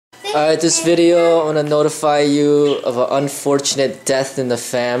Alright, this video, I want to notify you of an unfortunate death in the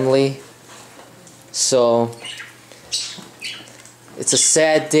family. So, it's a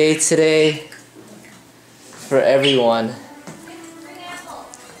sad day today for everyone.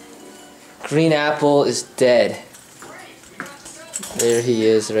 Green Apple is dead. There he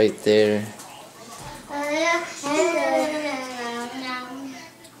is, right there.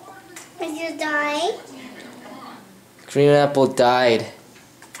 Did you die? Green Apple died.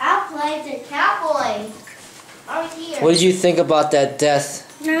 Cowboy, the cowboy. Over here. What did you think about that death,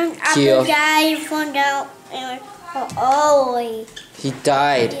 Keo? Apple died from the. Oh. He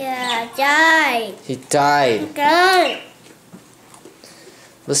died. Yeah, died. He died. Died.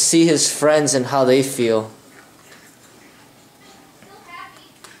 Let's see his friends and how they feel.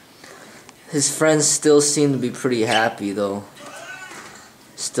 His friends still seem to be pretty happy though.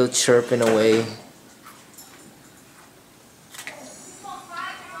 Still chirping away.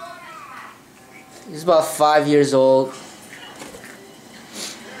 He's about 5 years old.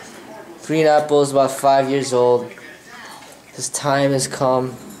 Green Apple is about 5 years old. His time has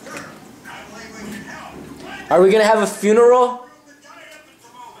come. Are we gonna have a funeral?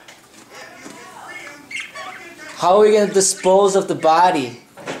 How are we gonna dispose of the body?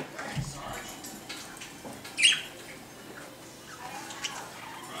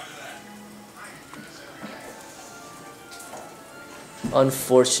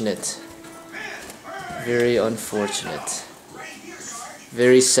 Unfortunate. Very unfortunate.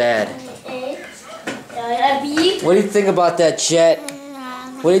 Very sad. What do you think about that, Jet?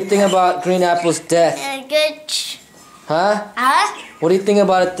 What do you think about Green Apple's death? Good. Huh? Huh? What do you think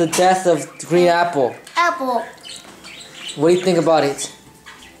about the death of Green Apple? Apple. What do you think about it?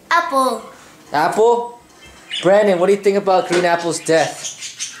 Apple. Apple? Brandon, what do you think about Green Apple's death?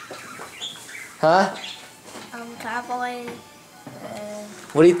 Huh? Cowboy.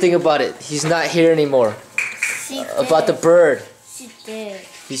 What do you think about it? He's not here anymore. About the bird. She's dead.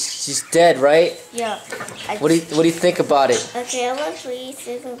 She's dead, right? Yeah. What do you think about it? Okay, I'm gonna please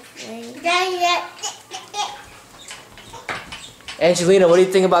Angelina, what do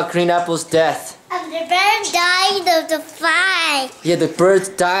you think about Green Apple's death? The bird died of the fly. Yeah, the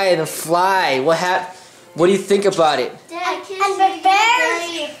bird died and a fly. What happened? What do you think about it? And the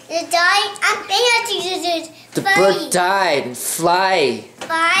bird died. I'm thinking The bird died and fly.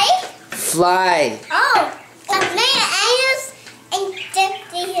 Fly? Fly. Oh, the man animals and the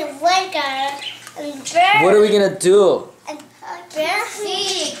bird. What are we gonna do?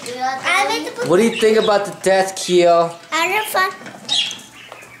 What do you think about the death, Keo? I'm gonna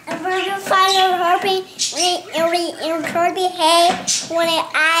find a herping in Kirby hay when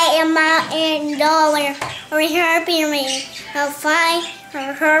I am out in the when herping me. I'll find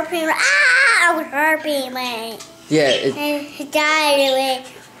her herping. Herping me. Yeah. And he died away.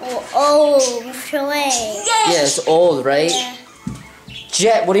 Old away. Yeah, it's old, right? Yeah.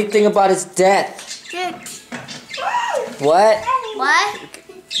 Jet, what do you think about his death? What? What?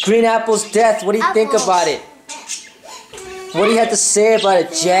 Green Apple's death. What do you think about it? What do you have to say about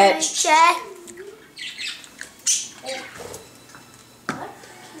it, Jet?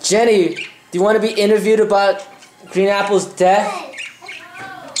 Jenny, do you want to be interviewed about Green Apple's death?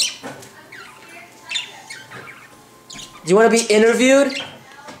 Do you want to be interviewed?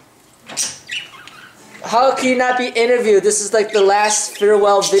 How can you not be interviewed? This is like the last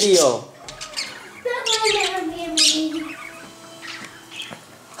farewell video.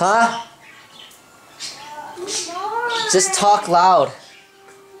 Huh? Just talk loud.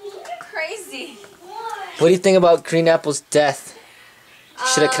 You're crazy. What do you think about Green Apple's death?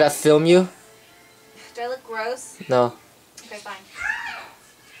 Could I film you? Do I look gross? No. Okay, fine.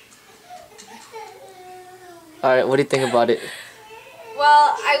 Alright, what do you think about it?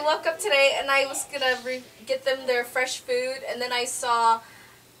 Well, I woke up today and I was gonna get them their fresh food, and then I saw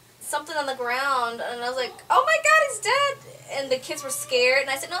something on the ground, and I was like, "Oh my God, he's dead!" And the kids were scared,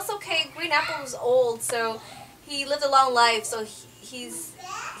 and I said, "No, it's okay. Green Apple was old, so he lived a long life, so he's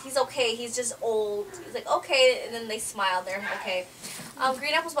okay. He's just old." He's like, "Okay," and then they smiled. They're okay.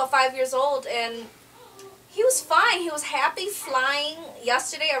 Green Apple's about 5 years old, and he was fine. He was happy flying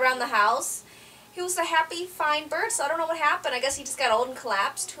yesterday around the house. He was a happy, fine bird, so I don't know what happened. I guess he just got old and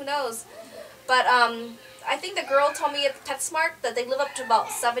collapsed. Who knows? But I think the girl told me at PetSmart that they live up to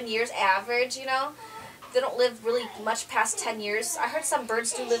about 7 years average, you know. They don't live really much past 10 years. I heard some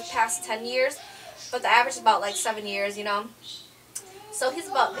birds do live past 10 years, but the average is about like 7 years, you know. So he's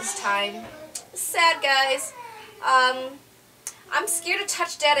about his time. Sad, guys. I'm scared to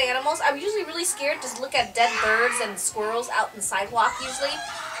touch dead animals. I'm usually really scared to look at dead birds and squirrels out in the sidewalk usually.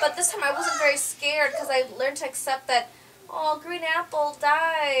 But this time I wasn't very scared because I learned to accept that oh, green apple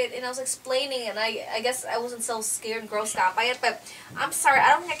died. And I was explaining, and I guess I wasn't so scared and grossed out by it, but I'm sorry, I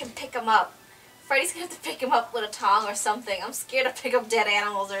don't think I can pick him up. Freddie's gonna have to pick him up with a tong or something. I'm scared to pick up dead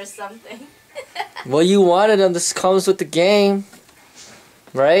animals or something. Well, you wanted them. This comes with the game.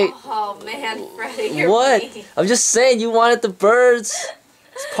 Right? Oh, man, Freddie, you're What? mean. I'm just saying, you wanted the birds.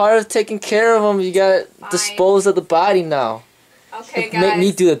 It's part of taking care of them. You gotta dispose of the body now. Okay, guys. Make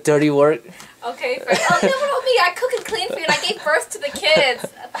me do the dirty work. Okay, Freddie. Oh, no, me. I cook and clean for you, and I gave birth to the kids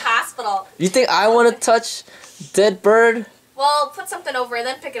at the hospital. You think I want to touch dead bird? Well, put something over it,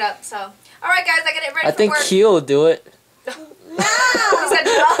 then pick it up, so. All right, guys, I got it ready I for think work. Kyo will do it. No! He said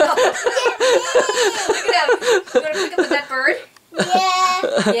no. Look at him. You want to pick up the dead bird?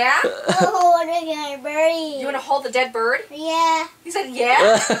 Yeah. Yeah? Oh, look at birdie. You want to hold the dead bird? Yeah. He said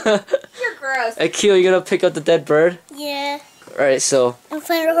yeah? You're gross. Hey, Kyo, you gonna pick up the dead bird? Yeah. Alright, so I'm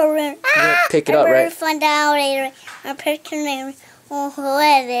fun to go around. you're gonna pick it up, right? Find out later. I'm picking it. Oh, who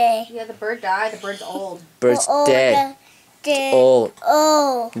are they? Yeah, the bird died. The bird's old. Bird's Oh, dead. Dead. Old.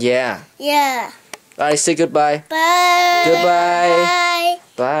 Oh. Yeah. Yeah. Alright, say goodbye. Bye. Goodbye.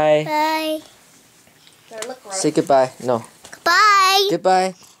 Bye. Bye. Better look gross. Say goodbye. No. Bye.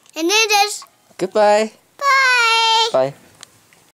 Goodbye. And then just Goodbye. bye. Bye.